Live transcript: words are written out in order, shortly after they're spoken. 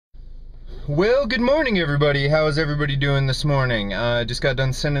Well, good morning everybody. How is everybody doing this morning? I just got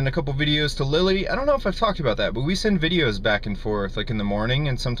done sending a couple videos to Lily. I don't know if I've talked about that, but we send videos back and forth like in the morning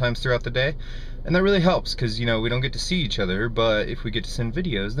and sometimes throughout the day. And that really helps because, you know, we don't get to see each other, but if we get to send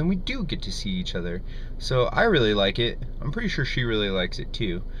videos, then we do get to see each other. So I really like it. I'm pretty sure she really likes it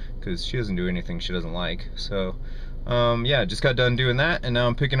too because she doesn't do anything she doesn't like. So yeah, just got done doing that, and now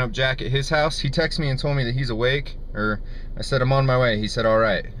I'm picking up Jack at his house. He texted me and told me that he's awake, or I said I'm on my way. He said all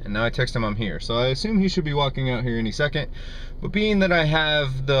right, and now I text him I'm here. So I assume he should be walking out here any second, but being that I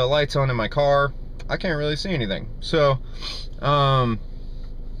have the lights on in my car, I can't really see anything. So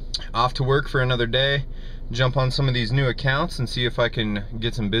off to work for another day, jump on some of these new accounts and see if I can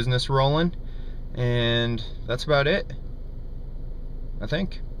get some business rolling, and that's about it, I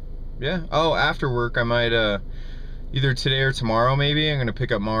think. Yeah. Oh, after work I might either today or tomorrow maybe, I'm gonna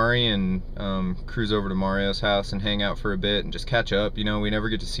pick up Mari and cruise over to Mario's house and hang out for a bit and just catch up. You know, we never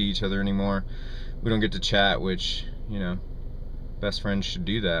get to see each other anymore. We don't get to chat, which, you know, best friends should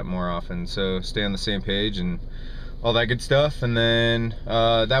do that more often. So stay on the same page and all that good stuff, and then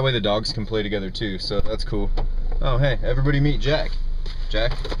that way the dogs can play together too, so that's cool. Oh hey, everybody meet Jack.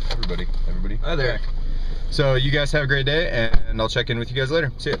 Jack, everybody. Hi there. Jack. So you guys have a great day, and I'll check in with you guys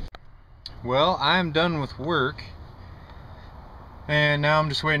later. See ya. Well, I'm done with work, and now I'm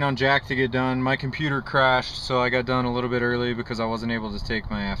just waiting on Jack to get done. My computer crashed, so I got done a little bit early because I wasn't able to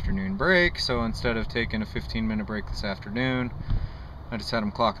take my afternoon break. So instead of taking a 15-minute break this afternoon, I just had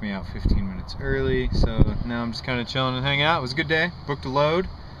him clock me out 15 minutes early. So now I'm just kind of chilling and hanging out. It was a good day. Booked a load.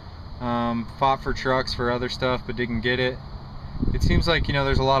 Fought for trucks for other stuff, but didn't get it. It seems like, you know,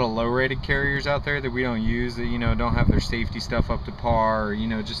 there's a lot of low-rated carriers out there that we don't use, that, you know, don't have their safety stuff up to par, or, you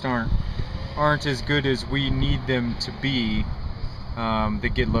know, just aren't as good as we need them to be.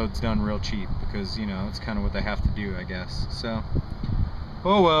 That get loads done real cheap because, you know, it's kind of what they have to do, I guess. So,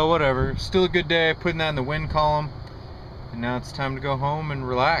 oh well, whatever. Still a good day. Putting that in the win column, and now it's time to go home and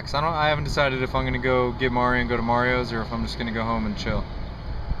relax. I haven't decided if I'm gonna go get Mari and go to Mario's or if I'm just gonna go home and chill.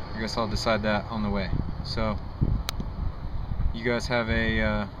 I guess I'll decide that on the way. So, you guys have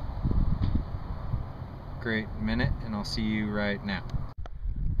a great minute, and I'll see you right now.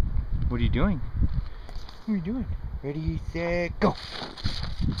 What are you doing? What are you doing? Ready, set, go!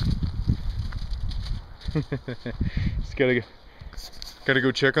 Just gotta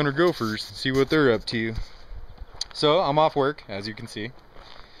go check on our gophers and see what they're up to. So I'm off work, as you can see.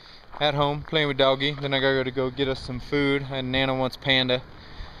 At home, playing with Doggy. Then I gotta go get us some food. And Nana wants panda,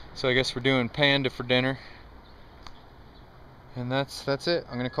 so I guess we're doing panda for dinner. And that's it.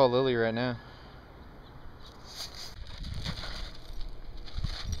 I'm gonna call Lily right now.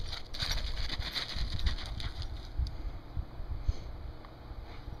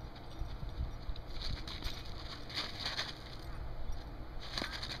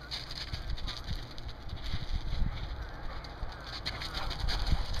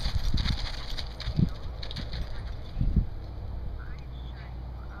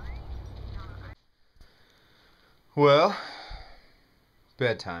 Well,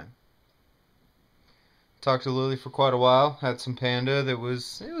 bedtime. Talked to Lily for quite a while. Had some panda that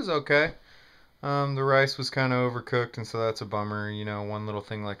was okay. The rice was kind of overcooked, and so that's a bummer. You know, one little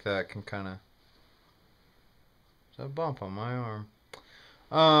thing like that can kind of... There's a bump on my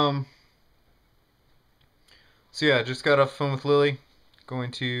arm. So yeah, just got off the phone with Lily.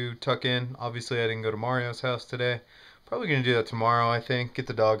 Going to tuck in. Obviously, I didn't go to Mario's house today. Probably gonna do that tomorrow, I think. Get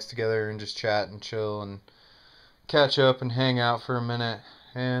the dogs together and just chat and chill and catch up and hang out for a minute.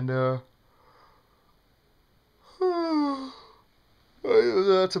 And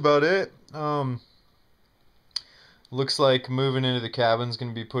that's about it. Looks like moving into the cabin's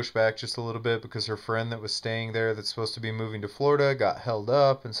gonna be pushed back just a little bit because her friend that was staying there that's supposed to be moving to Florida got held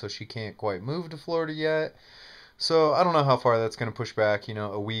up, and so she can't quite move to Florida yet. So I don't know how far that's gonna push back, you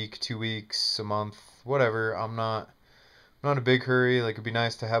know, a week, 2 weeks, a month, whatever. I'm not in a big hurry. Like, it'd be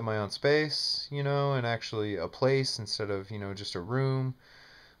nice to have my own space, you know, and actually a place instead of, you know, just a room.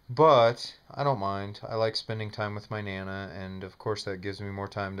 But I don't mind. I like spending time with my Nana, and of course that gives me more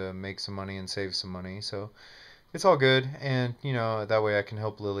time to make some money and save some money. So it's all good, and, you know, that way I can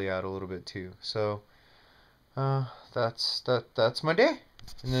help Lily out a little bit too. So that's my day.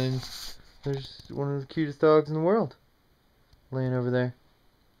 And then there's one of the cutest dogs in the world laying over there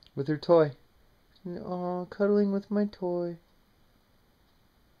with her toy. Aw, cuddling with my toy.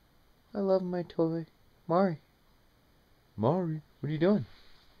 I love my toy. Mari, what are you doing?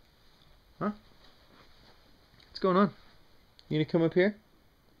 Huh? What's going on? You gonna come up here?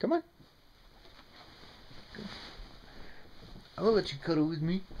 Come on. I'll let you cuddle with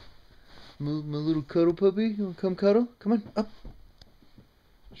me. My little cuddle puppy. You wanna come cuddle? Come on, up.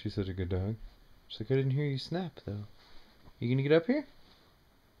 She's such a good dog. She's like, I didn't hear you snap, though. You gonna get up here?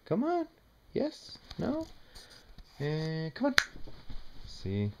 Come on. Yes? No? And come on.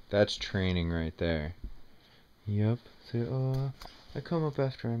 See? That's training right there. Yep. Say, oh, I come up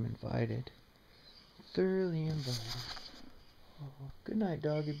after I'm invited. Thoroughly invited. Oh, good night,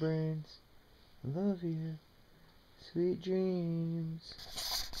 doggy brains. I love you. Sweet dreams.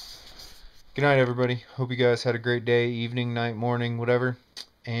 Good night, everybody. Hope you guys had a great day, evening, night, morning, whatever.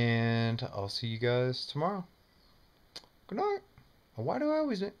 And I'll see you guys tomorrow. Good night. Why do I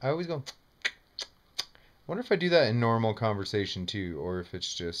always go? I wonder if I do that in normal conversation too, or if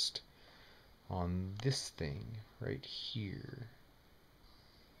it's just on this thing right here.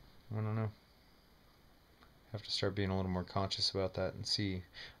 I don't know. Have to start being a little more conscious about that and see.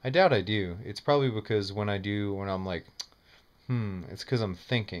 I doubt I do. It's probably because when I'm like, it's because I'm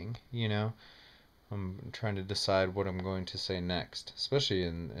thinking, you know? I'm trying to decide what I'm going to say next. Especially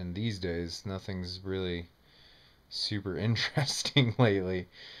in these days, nothing's really super interesting lately.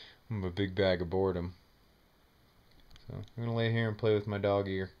 I'm a big bag of boredom. So I'm going to lay here and play with my dog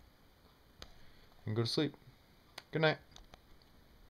ear and go to sleep. Good night.